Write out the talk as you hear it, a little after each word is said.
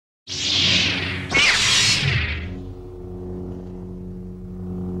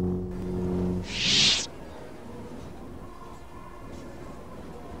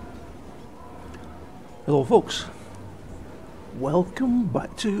Hello folks, welcome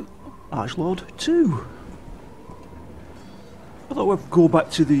back to Archlord 2. I thought we'd go back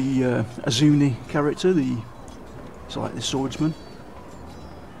to the Azuni character, it's like the swordsman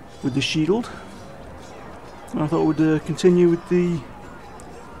with the shield. And I thought we'd continue with the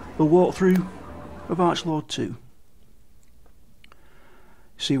walkthrough of Archlord 2.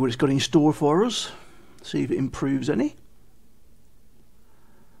 See what it's got in store for us, see if it improves any.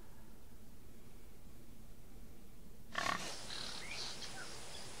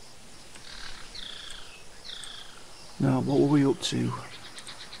 Now, what were we up to?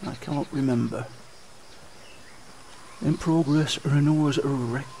 I cannot remember. In progress, Renoir's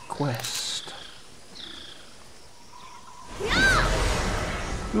request.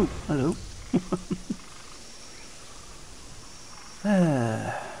 Oh, hello.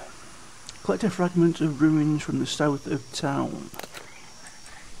 Collect a fragment of ruins from the south of town.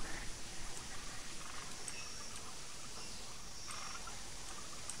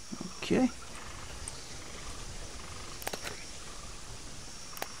 Okay.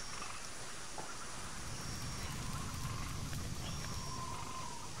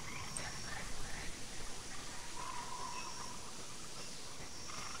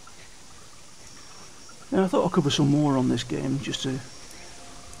 Now, I thought I'd cover some more on this game, just to...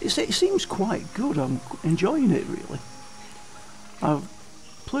 It seems quite good, I'm enjoying it really. I've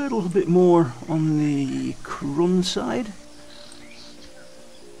played a little bit more on the Crun side,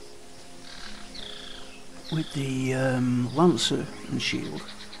 with the Lancer and Shield,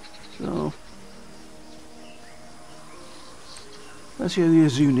 so... Let's see how the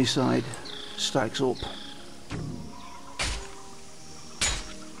Azuni side stacks up.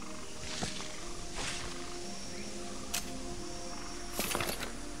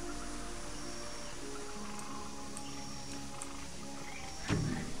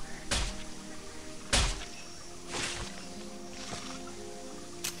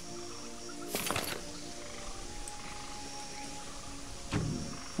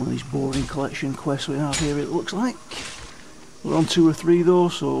 One of these boring collection quests we have here, it looks like. We're on 2 or 3 though,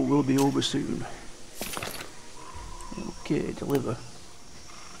 so we'll be over soon. Okay, deliver.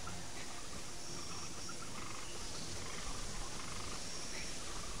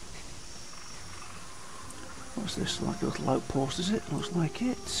 What's this, like a little outpost, is it? Looks like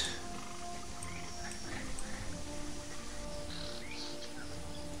it.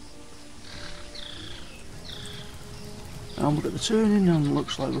 And we've got the turning, and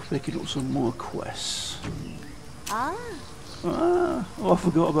looks like we're picking up some more quests. Oh, I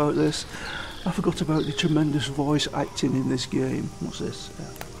forgot about this. I forgot about the tremendous voice acting in this game. What's this?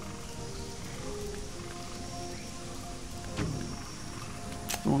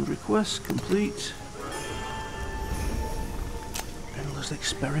 One request complete. Endless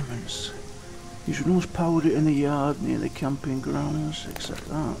experiments. Use Renault's powder in the yard near the camping grounds, except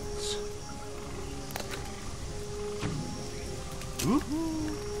that.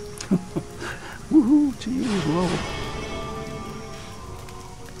 Woohoo! Woohoo to you as well.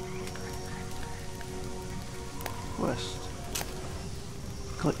 Quest.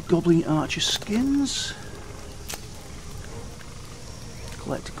 Collect goblin archer skins.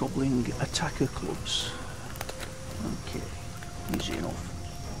 Collect goblin attacker clubs. Okay, easy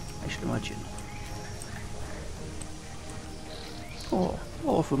enough, I should imagine. Oh,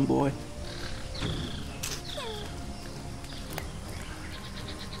 orphan boy.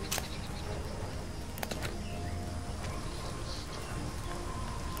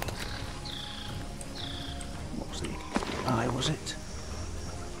 Was it?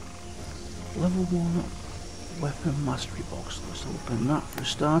 Level 1 weapon mastery box. Let's open that for a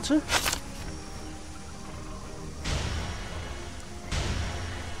starter.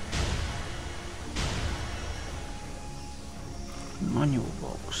 Manual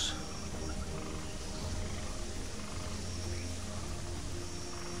box.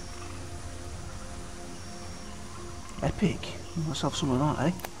 Epic. Let's have some of that,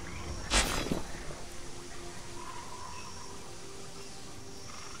 eh?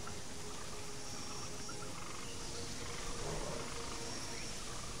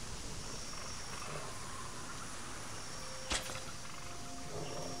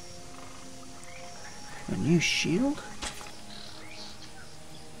 New shield.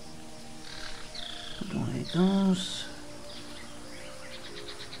 I don't need those.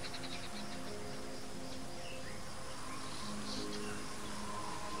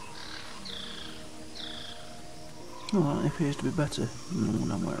 Oh, that appears to be better than the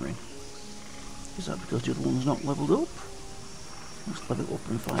one I'm wearing. Is that because the other one's not leveled up? Let's level it up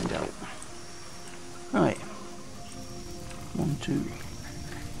and find out. Right. 1, 2.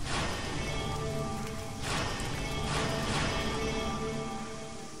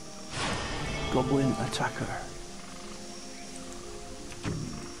 goblin attacker.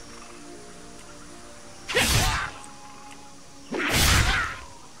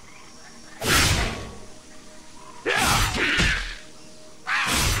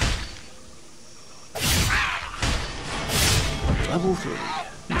 Level 3,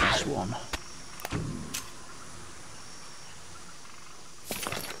 nice one.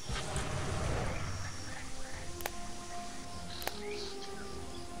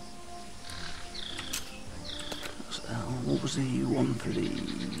 What was the one for the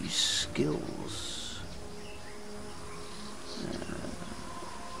skills?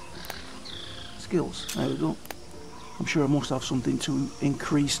 Skills, there we go. I'm sure I must have something to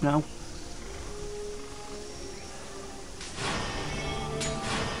increase now.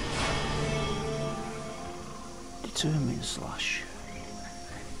 Determine slash.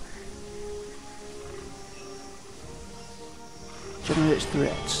 Generates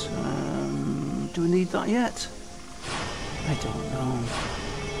threats. Do we need that yet? I don't know.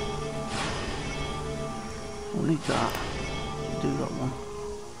 We'll need that. Do that one.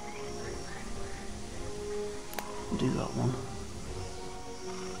 Do that one.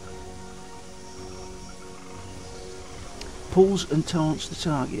 Pulls and taunts the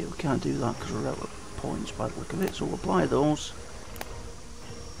target. We can't do that because we're out of points by the look of it, so we'll apply those.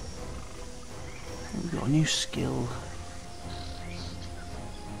 We've got a new skill.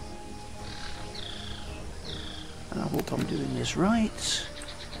 And I hope I'm doing this right.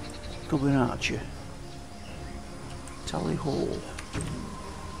 Goblin Archer. Tally Hall.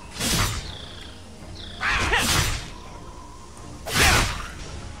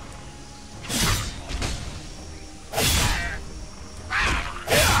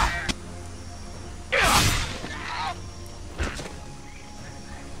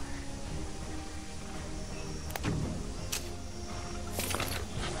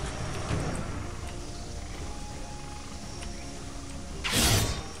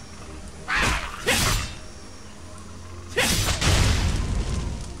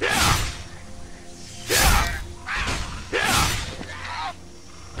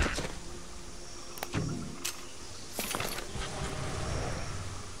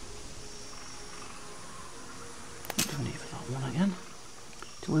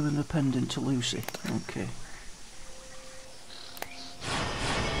 Delivering the pendant to Lucy. Okay.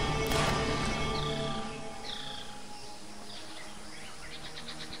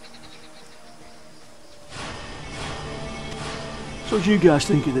 So what do you guys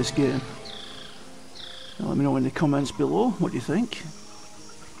think of this game? Let me know in the comments below what you think.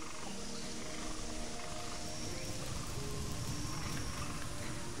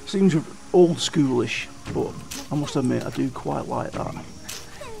 Seems old schoolish, but I must admit I do quite like that.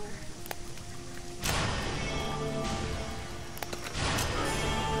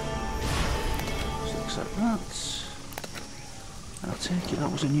 Accept that. I'll take it that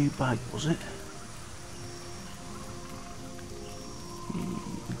was a new bag, was it?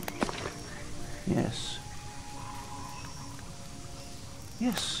 Yes.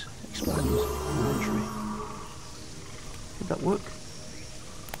 Yes. Expand inventory. Did that work?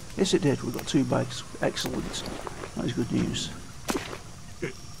 Yes it did. We've got 2 bags. Excellent. That is good news.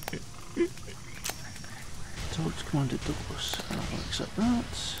 Talk to Commander Douglas. I'll accept that.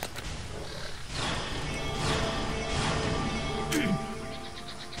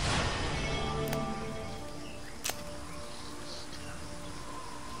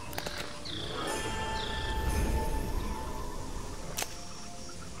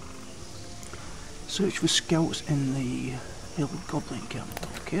 Search for scouts in the Hill Goblin camp.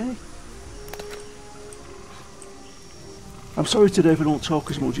 Okay. I'm sorry today if I don't talk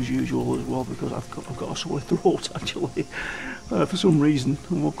as much as usual as well, because I've got a sore throat actually. For some reason,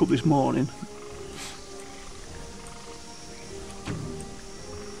 I woke up this morning.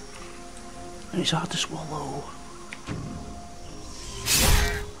 And it's hard to swallow.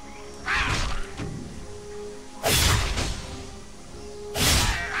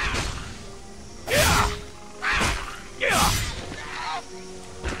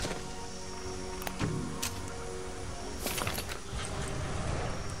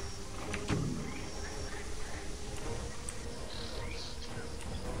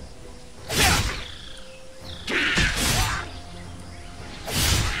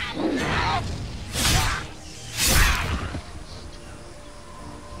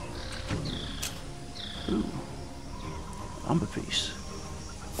 Ooh, amber piece.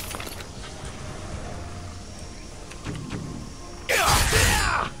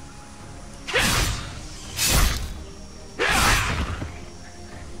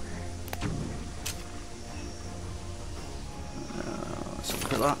 Let's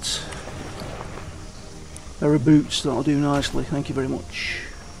look at that. pair of boots, that'll do nicely, thank you very much.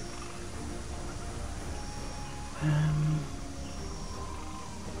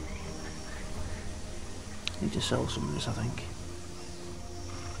 Need to sell some of this, I think.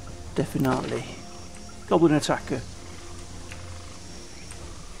 Definitely. Goblin attacker.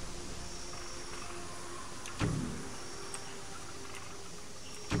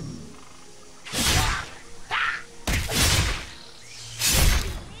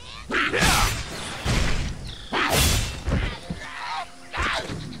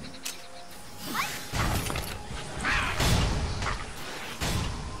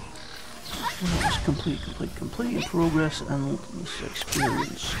 Complete in progress and this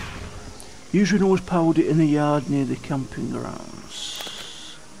experience. Usually always powered it in the yard near the camping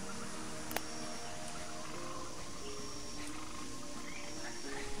grounds.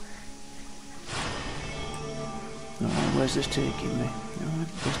 Oh, where's this taking me? Oh,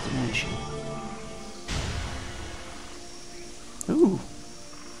 destination. Ooh,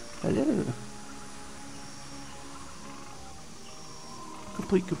 hello.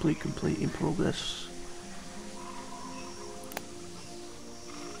 Complete in progress.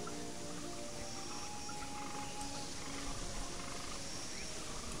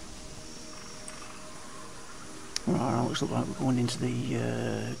 Alright, looks like we're going into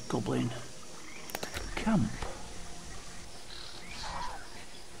the goblin camp.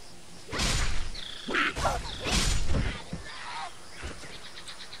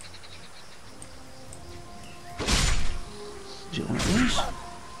 Is it one of these?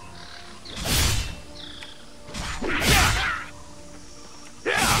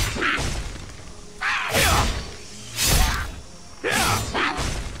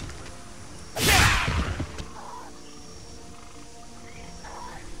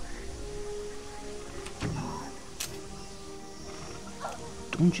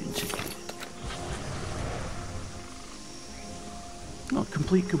 Dungeon ticket. Oh,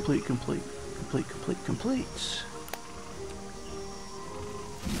 complete.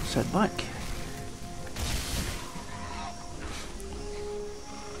 Let's head back.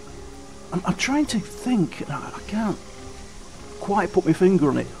 I'm trying to think, I can't quite put my finger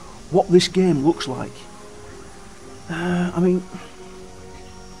on it, what this game looks like. I mean,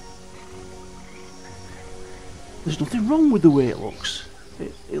 there's nothing wrong with the way it looks.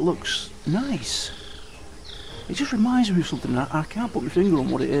 It looks nice. It just reminds me of something. I can't put my finger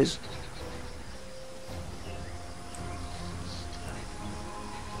on what it is.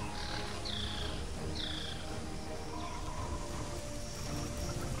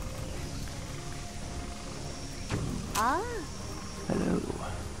 Ah. Hello.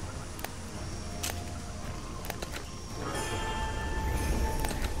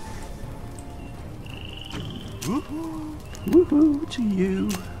 Woohoo to you.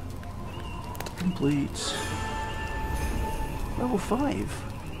 Complete. Level 5.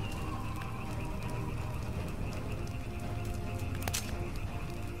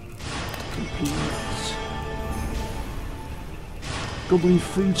 Complete. Goblin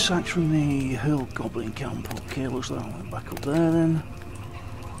food sacks from the Hill Goblin camp. Okay, looks like I'm back up there then.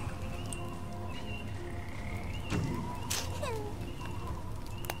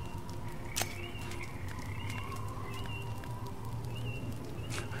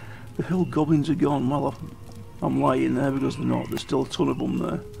 The Hill Goblins are gone. Well, I'm lying there because they're not. There's still a ton of them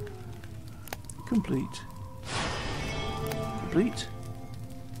there. Complete. Complete.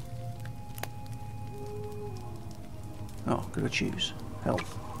 Oh, gotta choose.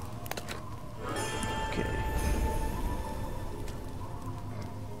 Health. Okay.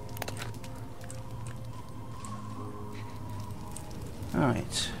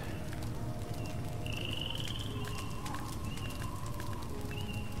 Alright.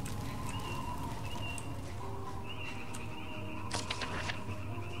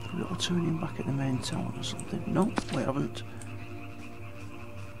 We got to turn him back at the main town or something. No, we haven't.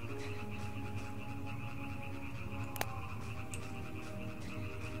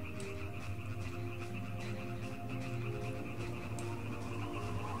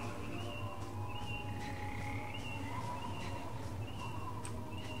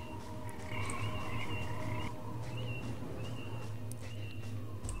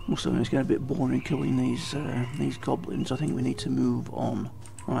 Must have been, it's getting a bit boring killing these goblins. I think we need to move on.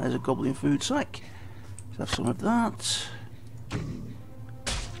 Right, there's a goblin food sack. Let's have some of that.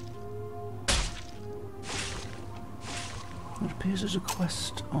 It appears there's a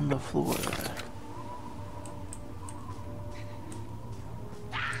quest on the floor.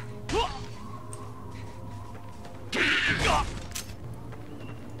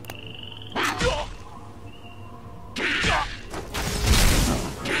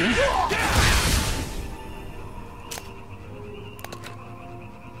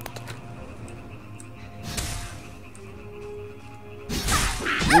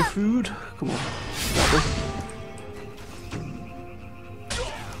 food. Come on. Grab it.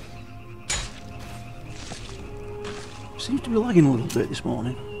 Seems to be lagging a little bit this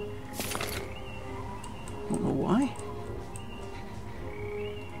morning. Don't know why.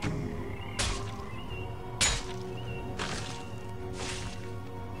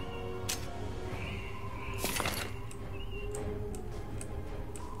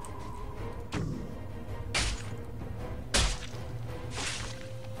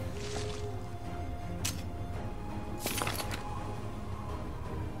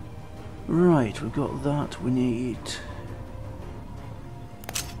 Right, we've got that. We need...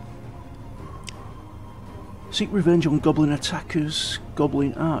 Seek revenge on goblin attackers,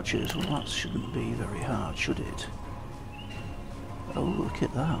 goblin archers. Well, that shouldn't be very hard, should it? Oh, look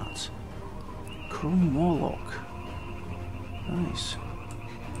at that. Chrome Warlock. Nice.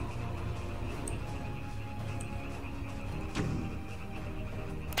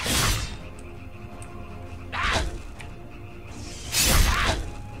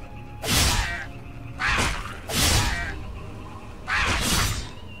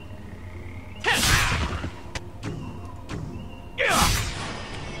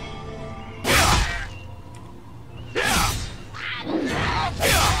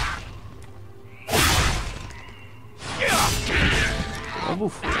 Level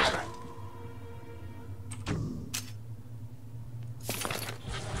 4.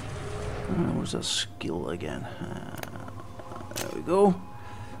 Where's that skill again? There we go.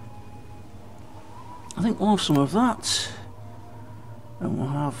 I think we'll have some of that. And we'll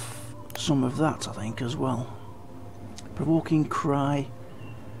have some of that, I think, as well. Provoking Cry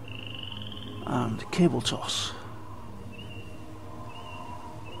and Cable Toss.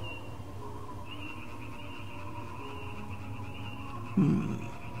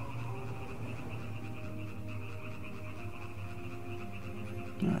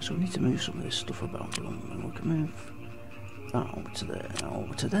 Right, so we need to move some of this stuff about, don't we? We can move that over to there, and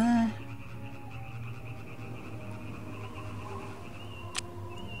over to there.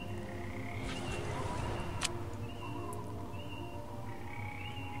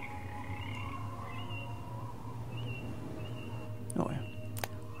 Oh yeah.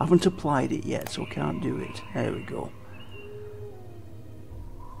 I haven't applied it yet, so I can't do it. There we go.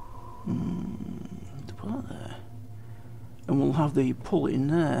 Put that there. And we'll have the pull in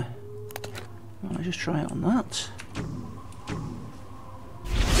there. I'll just try it on that.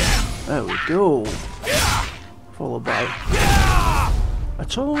 There we go. Followed by a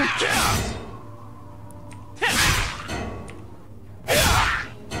taunt.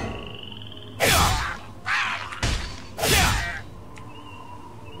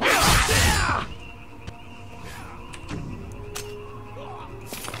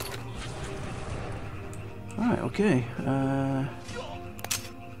 Right, okay.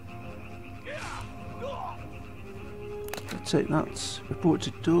 Take that. Report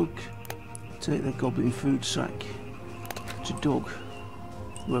to Doug. Take the goblin food sack to Doug.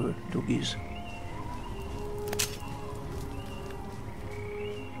 Whoever Doug is.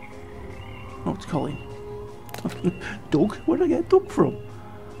 Oh, it's Colin. Doug? Where did I get Doug from?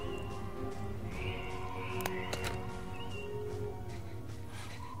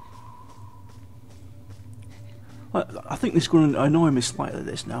 I think this is going to annoy me slightly,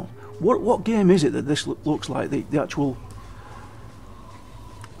 this now. What game is it that this looks like? The actual...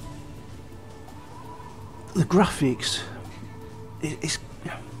 The graphics... It's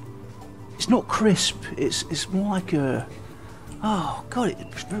not crisp. It's more like a... Oh, God,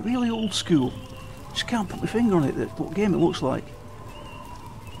 it's really old school. Just can't put my finger on it, what game it looks like.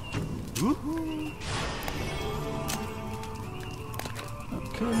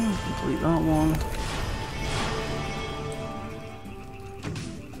 Okay, complete that one.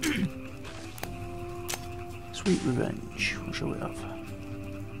 Sweet Revenge, what shall we have?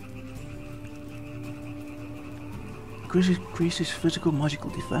 Increases physical magical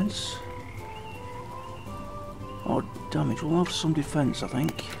defense. Or damage, we'll have some defense, I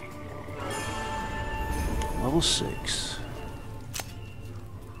think. Level 6.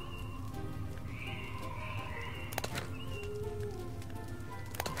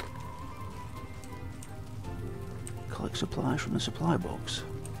 Collect supplies from the supply box.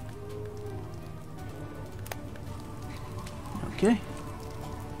 Okay.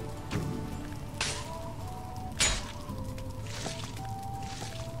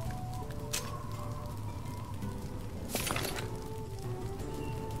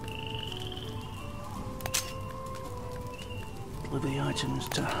 Deliver the items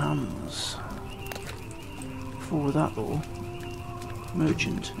to hands. Before that though,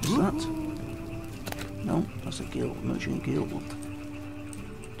 merchant, is that? No, that's a guild, merchant guild.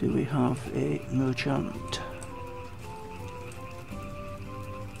 Do we have a merchant?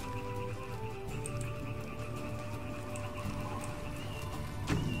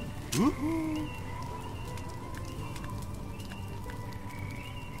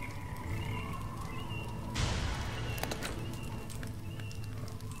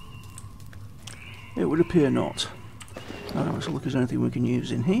 It would appear not. Let's look if there's anything we can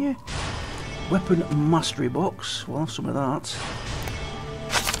use in here. Weapon mastery box. We'll have some of that.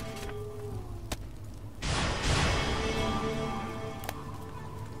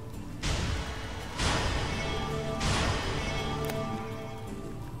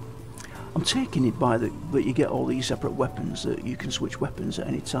 I'm taking it by that you get all these separate weapons, that you can switch weapons at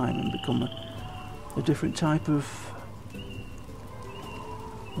any time and become a different type of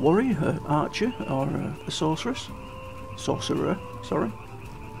warrior, archer, or a sorcerer, sorry.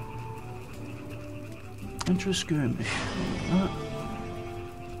 Enter a skirmish.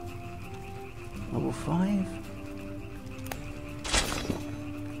 Level 5.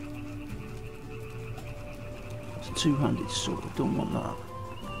 It's a two-handed sword, don't want that.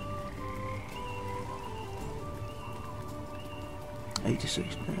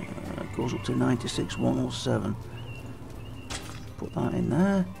 86, goes up to 96, 107. Put that in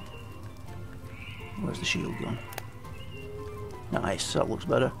there. Where's the shield gone? Nice, that looks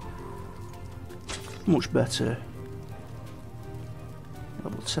better. Much better.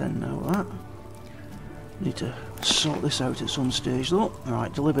 Level 10 now, that. Need to sort this out at some stage though.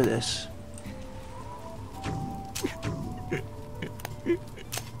 Alright, deliver this.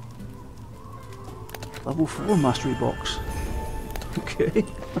 Level 4 mastery box. Okay.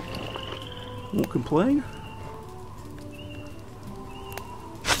 Won't complain.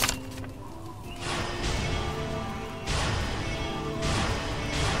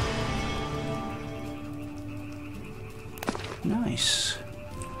 Nice.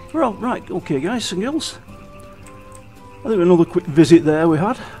 Well, right, okay guys and girls. I think another quick visit there we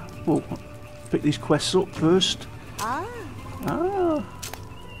had. We'll pick these quests up first. Ah.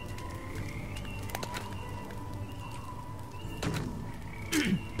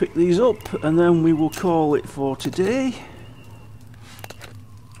 Pick these up and then we will call it for today.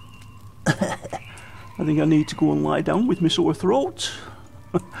 I think I need to go and lie down with my sore throat.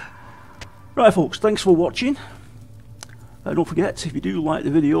 Right folks, thanks for watching. Don't forget, if you do like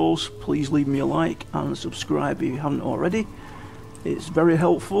the videos, please leave me a like and subscribe if you haven't already. It's very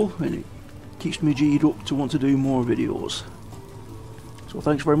helpful and it keeps me G'd up to want to do more videos. So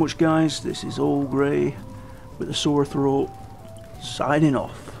thanks very much guys, this is Olgrey with a sore throat, signing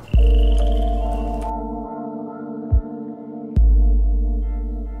off.